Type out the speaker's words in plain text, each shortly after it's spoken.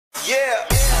Yeah.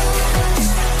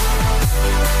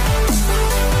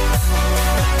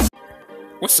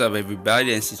 What's up,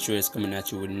 everybody? And Citro is coming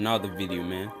at you with another video,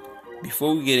 man.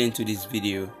 Before we get into this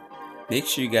video, make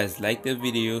sure you guys like the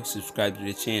video, subscribe to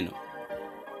the channel.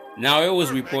 Now, it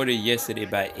was reported yesterday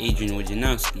by Adrian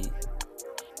Wojnarowski.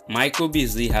 Michael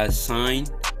Beasley has signed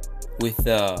with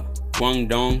the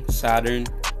Guangdong Southern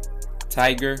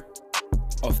Tiger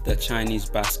of the Chinese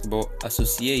Basketball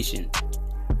Association.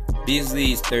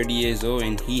 Beasley is 30 years old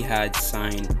and he had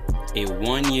signed a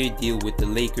one-year deal with the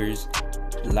Lakers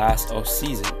last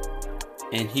offseason,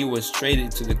 and he was traded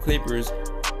to the Clippers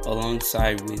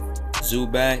alongside with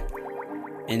Zubac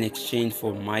in exchange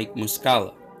for Mike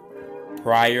Muscala.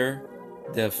 Prior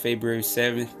the February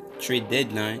 7th trade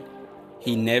deadline,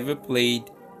 he never played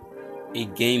a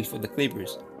game for the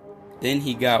Clippers. Then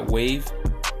he got waived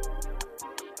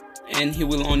and he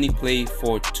will only play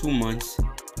for 2 months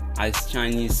as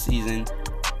Chinese season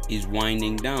is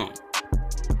winding down.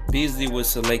 Beasley was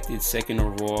selected second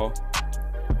overall,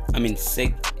 in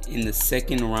the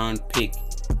second round pick.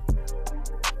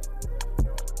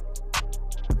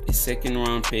 A second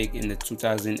round pick in the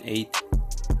 2008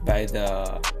 by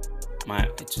the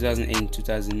 2008 and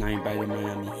 2009 by the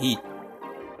Miami Heat.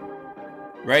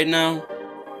 Right now,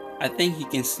 I think he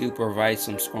can still provide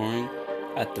some scoring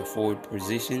at the forward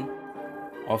position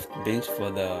off the bench for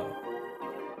the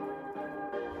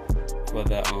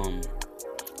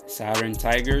Southern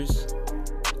Tigers.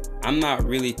 I'm not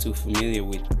really too familiar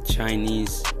with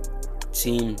Chinese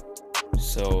team,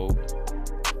 so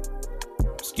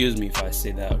excuse me if I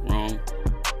say that wrong.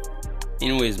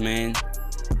 Anyways, man,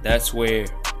 that's where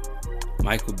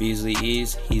Michael Beasley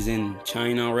is. He's in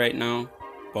China right now,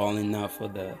 balling out for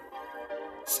the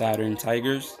Southern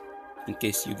Tigers. In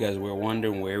case you guys were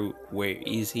wondering where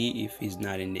is he if he's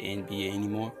not in the NBA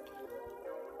anymore.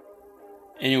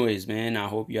 Anyways, man, I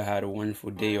hope you had a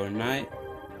wonderful day or night.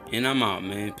 And I'm out,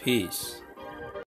 man. Peace.